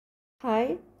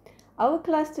Hi, our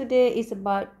class today is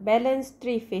about balanced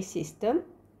three-phase system.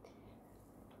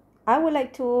 I would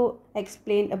like to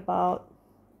explain about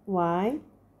Y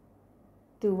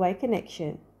to Y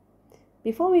connection.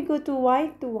 Before we go to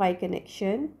Y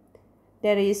connection,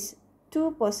 there is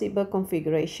two possible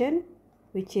configuration,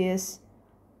 which is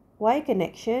Y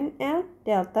connection and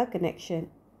delta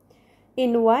connection.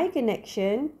 In Y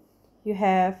connection, you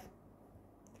have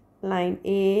line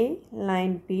A,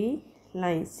 line B,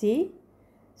 line C.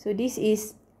 So this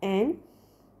is N.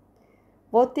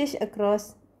 Voltage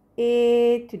across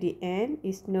A to the N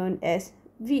is known as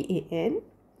VAN.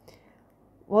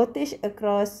 Voltage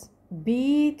across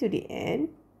B to the N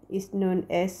is known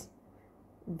as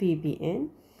VBN.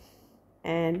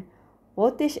 And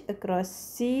voltage across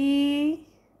C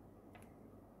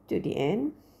to the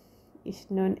N is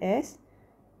known as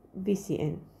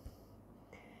VCN.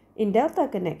 In delta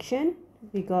connection,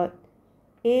 we got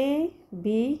A,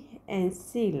 B, and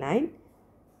C line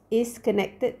is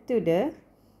connected to the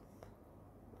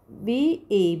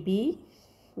VAB,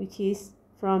 which is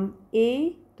from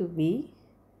A to B,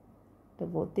 the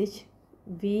voltage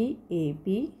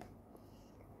VAB.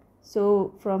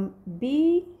 So from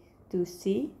B to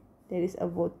C, there is a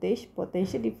voltage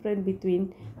potential difference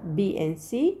between B and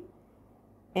C.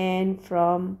 And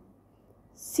from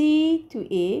C to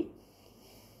A,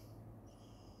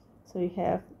 so you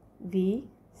have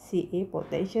VCA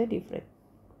potential difference.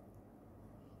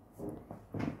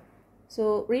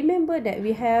 So remember that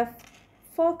we have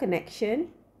four connection,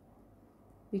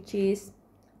 which is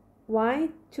Y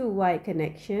to Y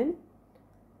connection,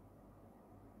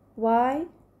 Y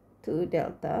to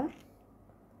delta,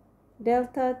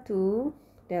 delta to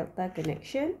delta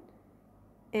connection,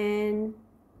 and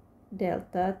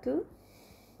delta to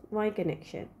Y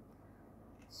connection.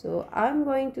 So I'm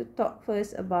going to talk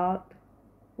first about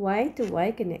Y to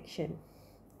Y connection.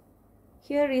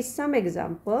 Here is some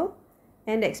example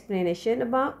and explanation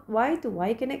about Y to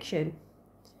Y connection.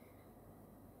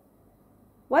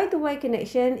 Y to Y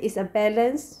connection is a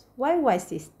balanced YY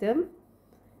system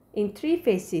in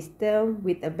three-phase system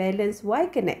with a balanced Y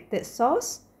connected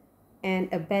source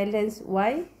and a balanced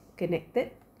Y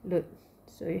connected load.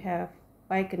 So you have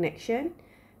Y connection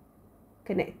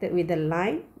connected with the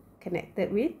line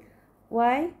connected with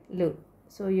Y load.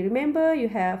 So you remember you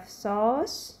have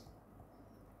source,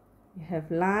 you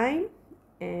have line,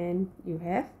 and you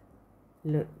have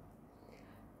load.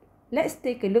 Let's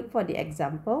take a look for the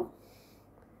example.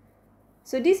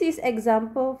 So this is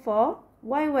example for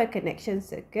YY connection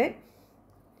circuit.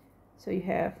 So you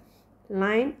have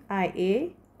line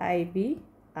IA, IB,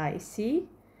 IC.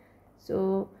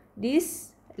 So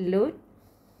this load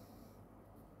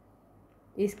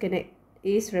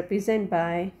is represented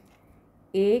by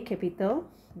A capital,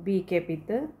 B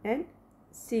capital, and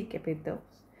C capital.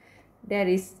 There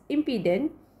is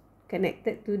impedance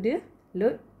connected to the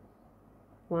load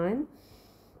 1,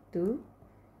 2,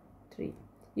 3.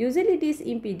 Usually this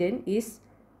impedance is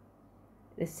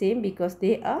the same because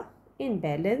they are in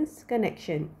balance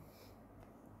connection.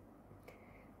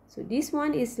 So this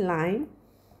one is line,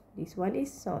 this one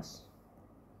is source.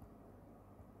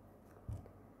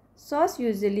 Source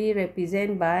usually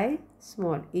represented by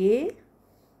small a,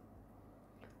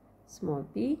 small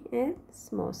b, and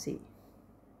small c.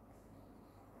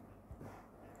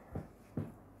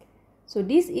 So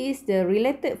this is the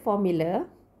related formula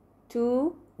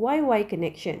to YY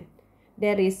connection.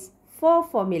 There is four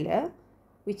formula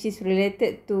which is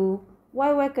related to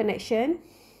YY connection,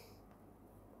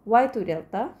 Y to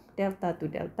delta, delta to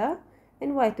delta,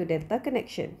 and Y to delta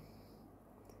connection.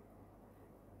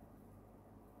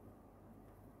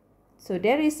 So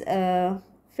there is a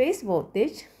phase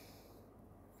voltage,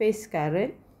 phase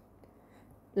current,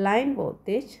 line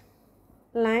voltage,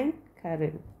 line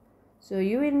current. So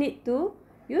you will need to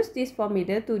use this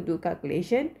formula to do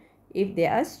calculation. If they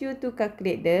ask you to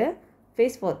calculate the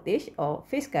phase voltage or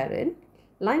phase current,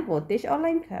 line voltage or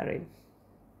line current.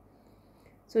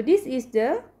 So this is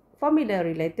the formula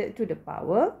related to the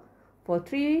power for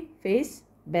three-phase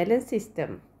balance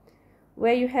system,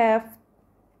 where you have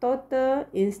total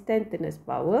instantaneous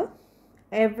power,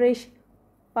 average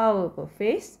power per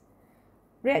phase,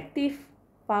 reactive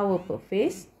power per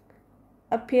phase,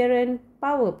 apparent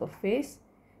power per phase,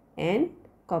 and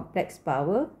complex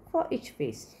power for each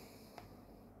phase.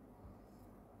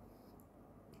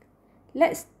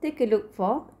 Let's take a look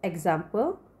for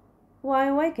example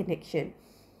YY connection.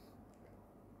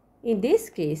 In this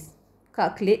case,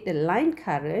 calculate the line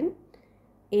current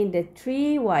in the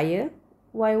 3-wire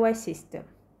YY system.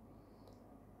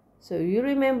 So you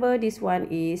remember this one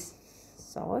is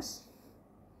source,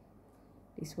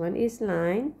 this one is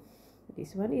line,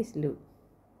 This one is load.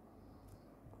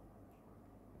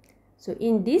 So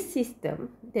in this system,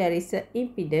 there is an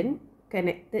impedance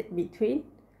connected between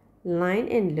line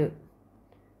and load.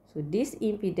 So this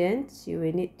impedance, you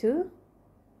will need to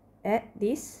add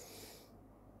this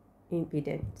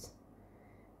impedance.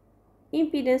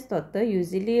 Impedance total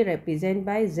usually represented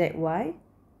by ZY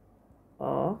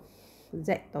or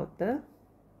Z total.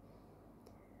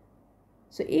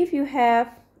 So if you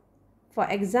have, for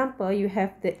example, you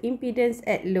have the impedance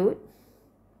at load,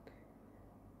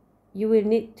 you will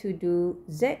need to do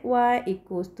ZY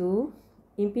equals to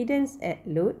impedance at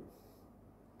load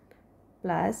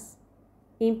plus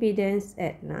impedance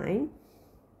at line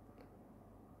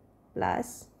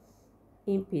plus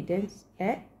impedance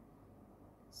at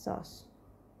source.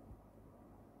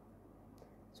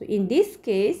 So in this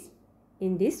case,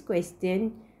 in this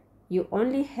question, you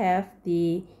only have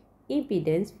the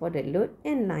impedance for the load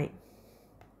and line.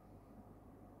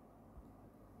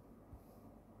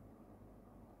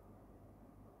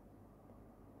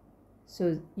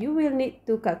 So you will need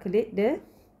to calculate the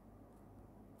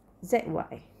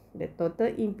ZY, the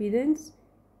total impedance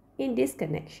in this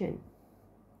connection.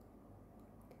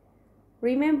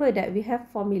 Remember that we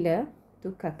have formula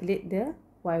to calculate the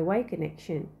YY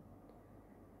connection.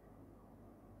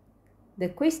 The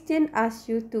question asks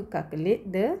you to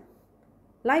calculate the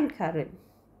line current.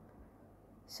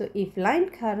 So if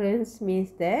line currents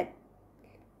means that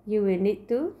you will need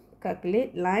to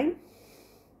calculate line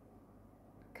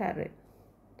current.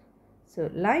 So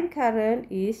line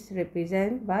current is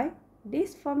represented by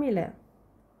this formula.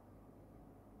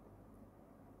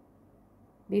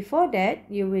 Before that,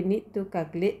 you will need to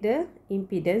calculate the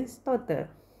impedance total.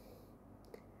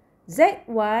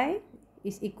 ZY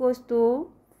is equals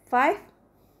to 5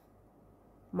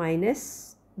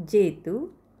 minus J2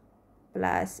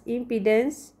 plus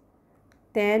impedance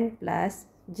 10 plus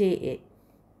J8.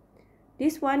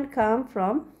 This one comes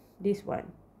from this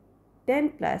one, 10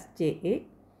 plus J8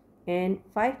 and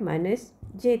 5 minus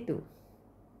J2.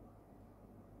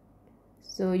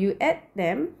 So you add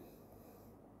them,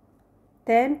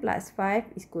 10 plus 5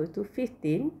 is equal to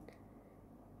 15,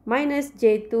 minus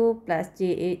J2 plus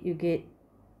J8, you get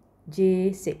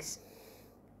J6.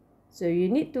 So you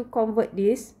need to convert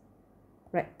this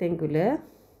rectangular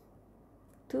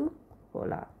to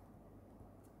polar.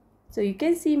 So you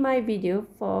can see my video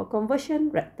for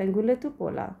conversion rectangular to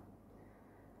polar.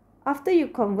 After you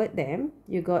convert them,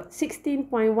 you got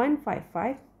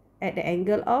 16.155 at the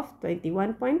angle of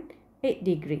 21.8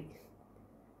 degree.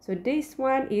 So this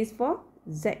one is for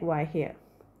ZY here.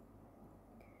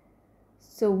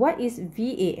 So what is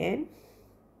VAN?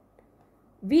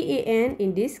 VAN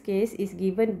in this case is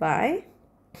given by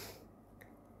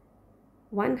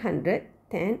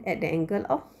 110 at the angle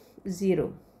of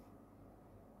 0.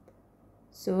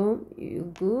 So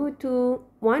you go to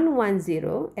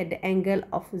 110 at the angle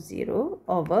of 0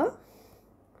 over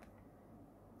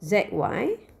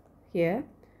ZY here.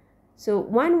 So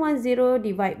 110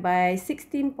 divided by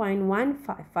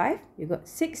 16.155, you got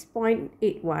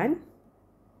 6.81.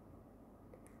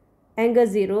 Angle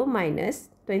 0 minus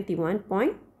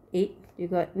 21.8, you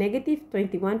got negative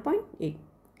 21.8.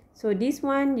 So this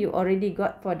one you already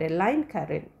got for the line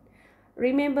current.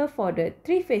 Remember, for the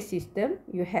three-phase system,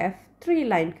 you have three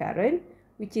line current,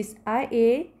 which is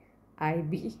IA,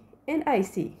 IB, and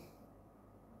IC.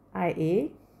 IA,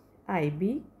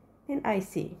 IB, and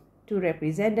IC to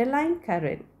represent the line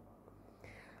current.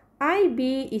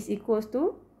 IB is equals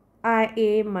to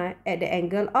IA at the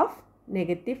angle of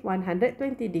negative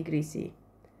 120 degrees C.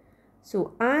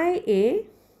 So IA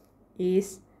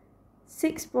is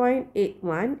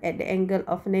 6.81 at the angle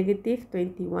of negative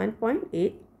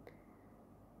 21.8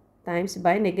 times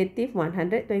by negative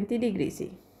 120 degrees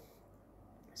C.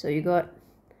 So you got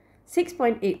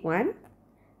 6.81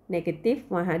 negative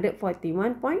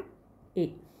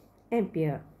 141.8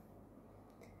 ampere.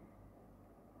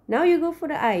 Now you go for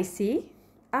the IC.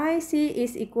 IC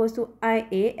is equals to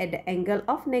IA at the angle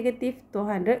of negative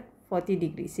 240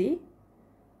 degrees C,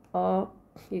 or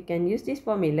you can use this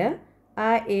formula,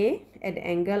 IA at the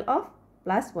angle of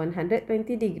plus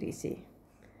 120 degrees C.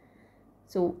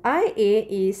 So IA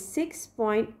is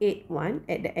 6.81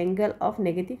 at the angle of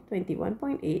negative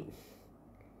 21.8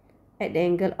 at the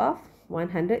angle of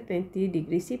 120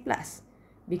 degrees C plus,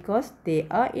 because they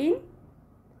are in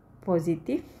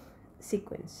positive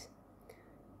sequence.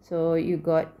 So you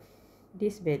got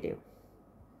this value.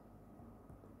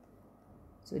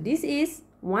 So this is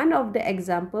one of the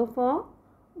example for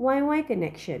YY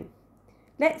connection.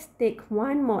 Let's take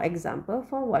one more example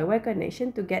for YY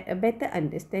connection to get a better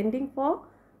understanding for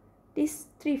this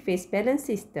three-phase balance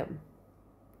system.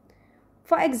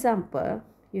 For example,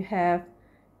 you have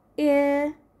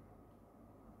A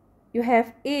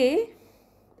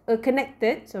a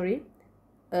connected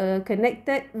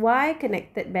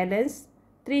Y-connected balanced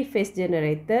three-phase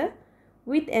generator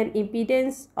with an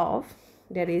impedance of,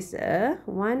 there is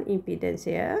one impedance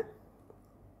here,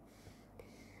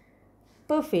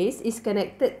 per phase is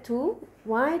connected to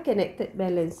Y-connected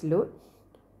balanced load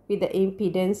with the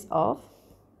impedance of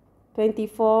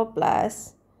 24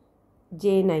 plus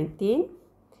J19,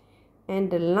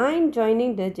 and the line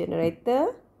joining the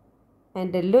generator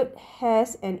and the load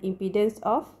has an impedance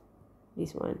of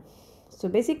this one. So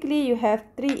basically you have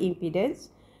three impedance,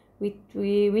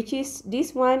 which is,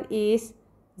 this one is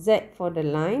Z for the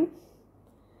line,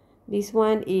 this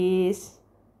one is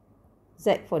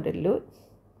Z for the load,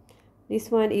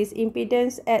 this one is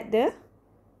impedance at the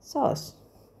source.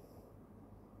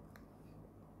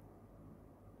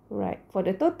 Right, for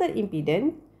the total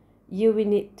impedance, you will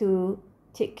need to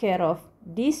take care of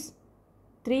these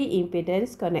three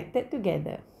impedance connected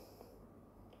together.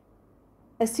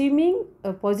 Assuming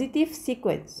a positive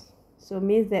sequence, so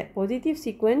means that positive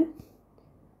sequence,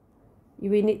 you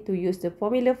will need to use the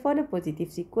formula for the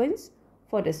positive sequence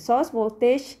for the source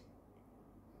voltage,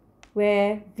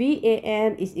 where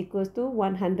VAN is equals to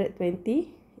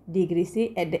 120 degrees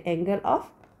C at the angle of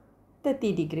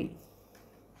 30 degrees.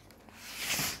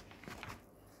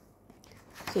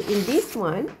 So in this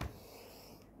one,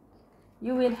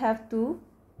 you will have to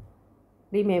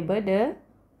remember the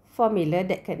formula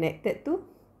that connected to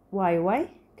YY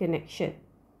connection.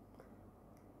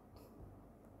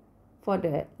 For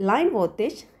the line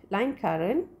voltage, line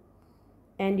current,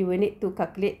 and you will need to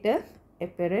calculate the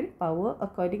apparent power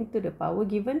according to the power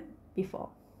given before.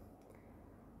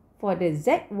 For the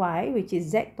ZY, which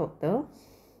is Z total,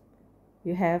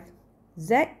 you have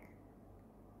ZY,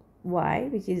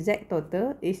 which is Z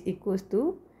total, is equals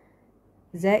to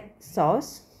Z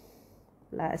source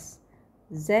plus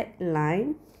Z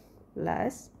line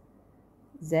plus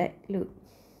Z load,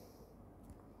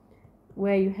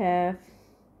 where you have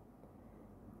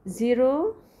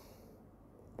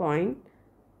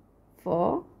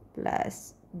 0.4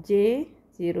 plus J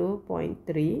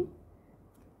 0.3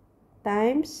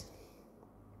 times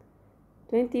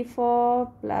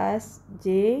 24 plus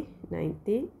J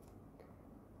 19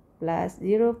 plus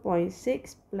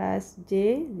 0.6 plus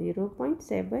J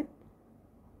 0.7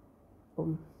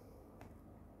 ohm.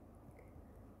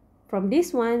 From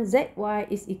this one, ZY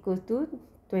is equal to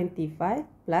 25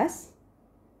 plus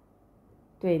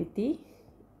 20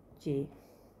 J.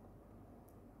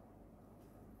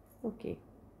 Okay.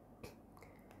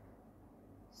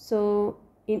 So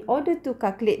in order to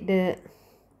calculate the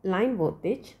line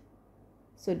voltage,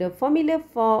 so the formula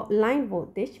for line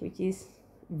voltage, which is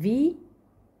VAB,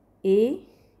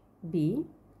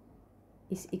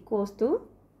 is equals to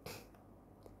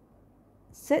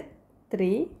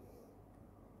Z3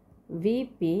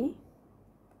 VP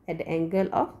at the angle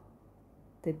of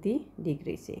 30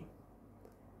 degrees C.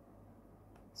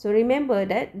 So remember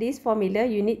that this formula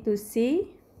you need to see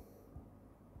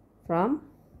from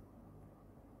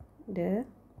the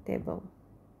table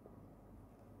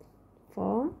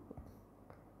for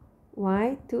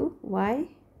Y to Y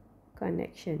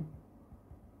connection.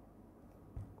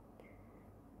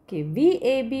 Okay,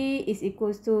 VAB is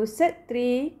equals to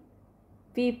Z3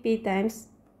 VP times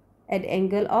at the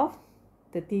angle of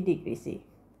 30 degrees C.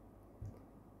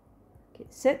 Okay,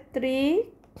 Z3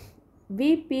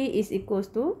 VP is equals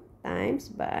to times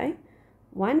by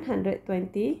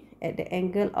 120 at the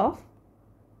angle of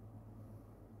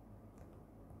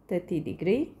 30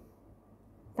 degree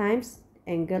times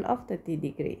angle of 30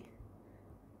 degree.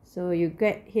 So you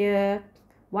get here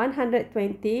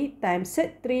 120 times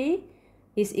Z3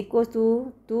 is equals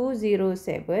to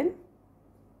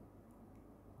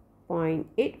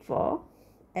 207.84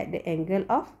 at the angle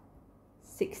of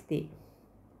 60.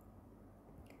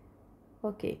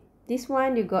 Okay, this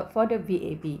one you got for the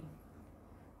VAB.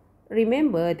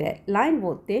 Remember that line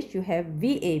voltage you have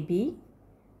VAB,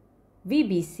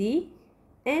 VBC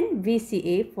and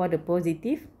VCA for the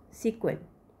positive sequence.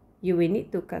 You will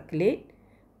need to calculate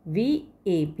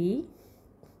VAB,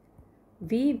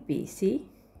 VBC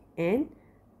and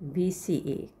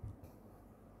VCA.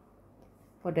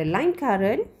 For the line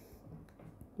current,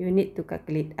 you need to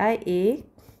calculate IA,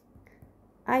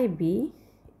 IB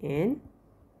and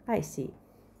IC.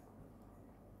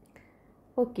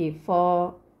 Okay,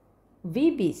 for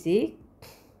VBC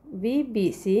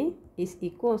is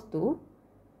equals to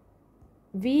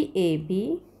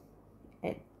VAB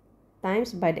at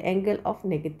times by the angle of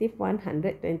negative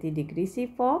 120 degrees C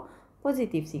for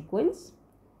positive sequence,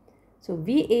 So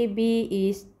VAB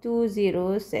is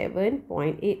 207.84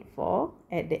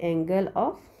 at the angle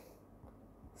of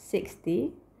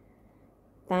 60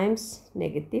 times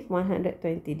negative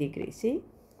 120 degrees. See?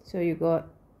 So you got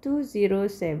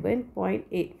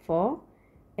 207.84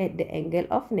 at the angle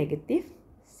of negative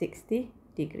 60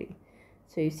 degree.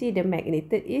 So you see the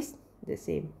magnitude is the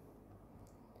same.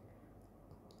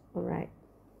 Alright.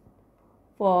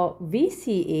 For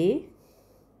VCA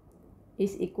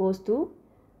is equals to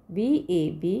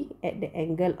VAB at the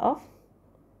angle of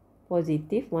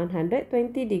positive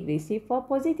 120 degrees. See, for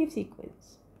positive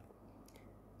sequence.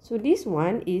 So this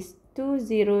one is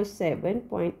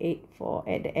 207.84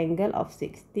 at the angle of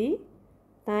 60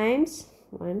 times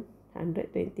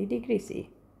 120 degrees. See?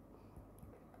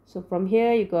 So from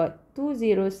here you got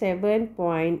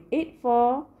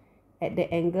 207.84 at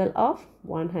the angle of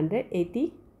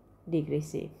 180 degrees.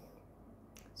 See?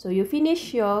 So you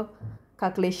finish your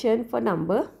calculation for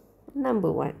number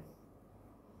 1.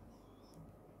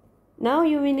 Now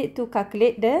you will need to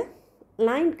calculate the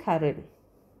line current.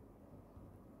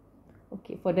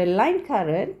 Okay, for the line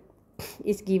current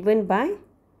is given by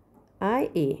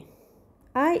IA.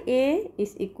 IA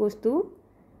is equals to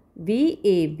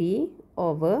VAB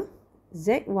over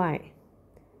ZY.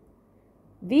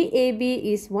 VAB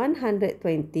is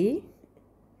 120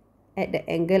 at the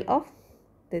angle of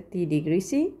 30 degrees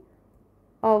C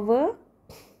over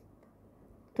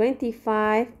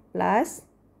 25 plus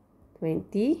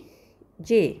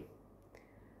 20J.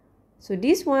 So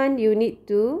this one you need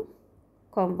to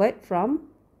convert from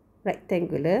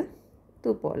rectangular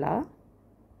to polar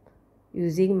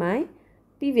using my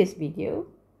previous video.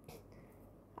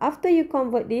 After you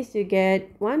convert this, you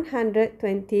get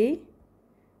 120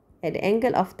 at the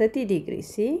angle of 30 degrees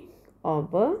C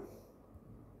over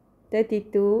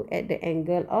 32 at the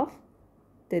angle of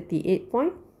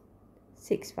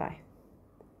 38.65.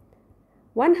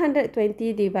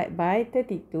 120 divided by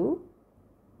 32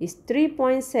 is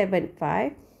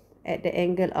 3.75 at the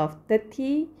angle of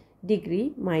 30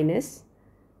 degree minus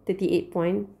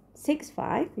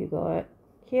 38.65. You got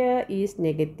here is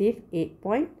negative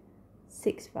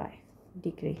 8.65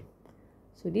 degree.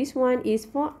 So this one is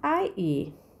for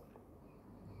IE.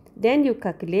 Then you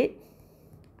calculate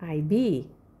IB.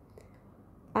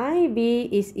 IB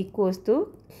is equals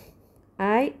to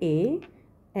IA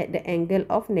at the angle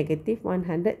of negative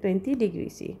 120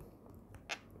 degrees C.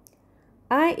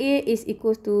 IA is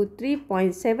equals to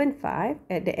 3.75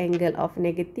 at the angle of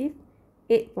negative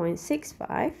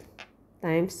 8.65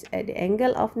 times at the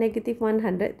angle of negative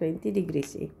 120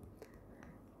 degrees C.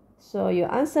 So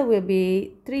your answer will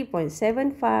be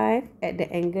 3.75 at the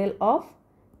angle of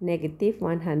negative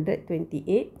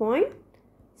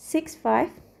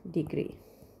 128.65 degree.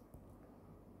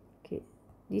 Okay,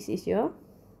 this is your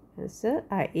answer,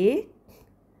 IA.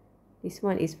 This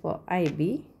one is for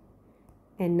IB.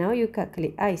 And now you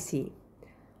calculate IC.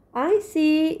 IC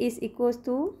is equals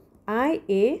to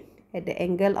IA at the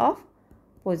angle of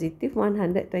positive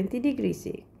 120 degrees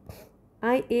C.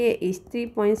 IA is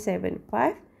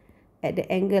 3.75 at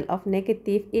the angle of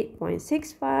negative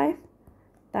 8.65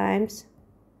 times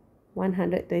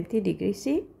 120 degrees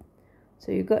C.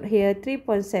 So you got here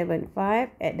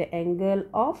 3.75 at the angle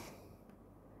of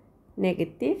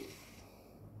negative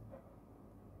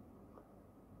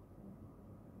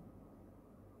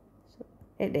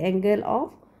at the angle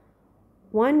of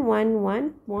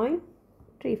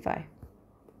 111.35.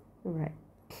 Alright.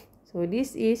 So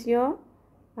this is your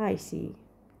IC.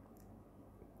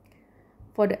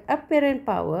 For the apparent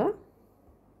power,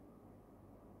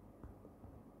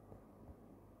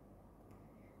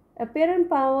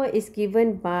 is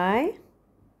given by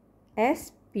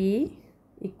SP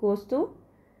equals to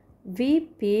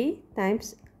VP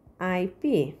times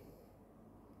IP.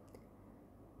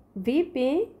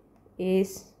 VP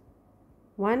is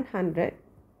 100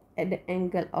 at the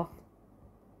angle of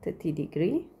 30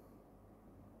 degree.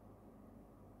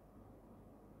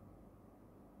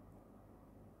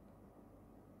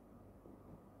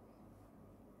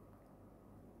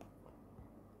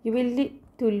 You will need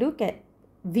to look at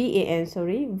VAN,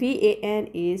 VAN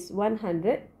is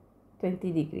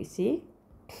 120 degrees C.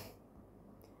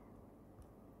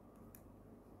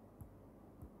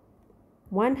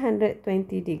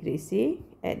 (120°C)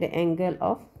 at the angle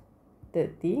of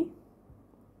 30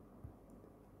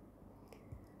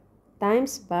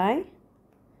 times by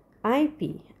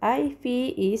IP.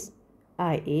 IP is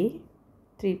IA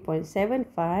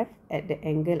 3.75 at the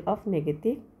angle of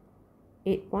negative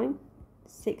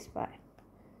 8.65.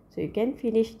 So you can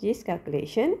finish this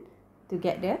calculation to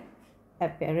get the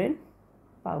apparent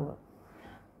power.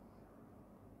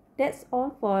 That's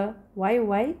all for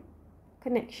YY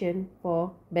connection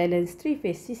for balanced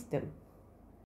three-phase system.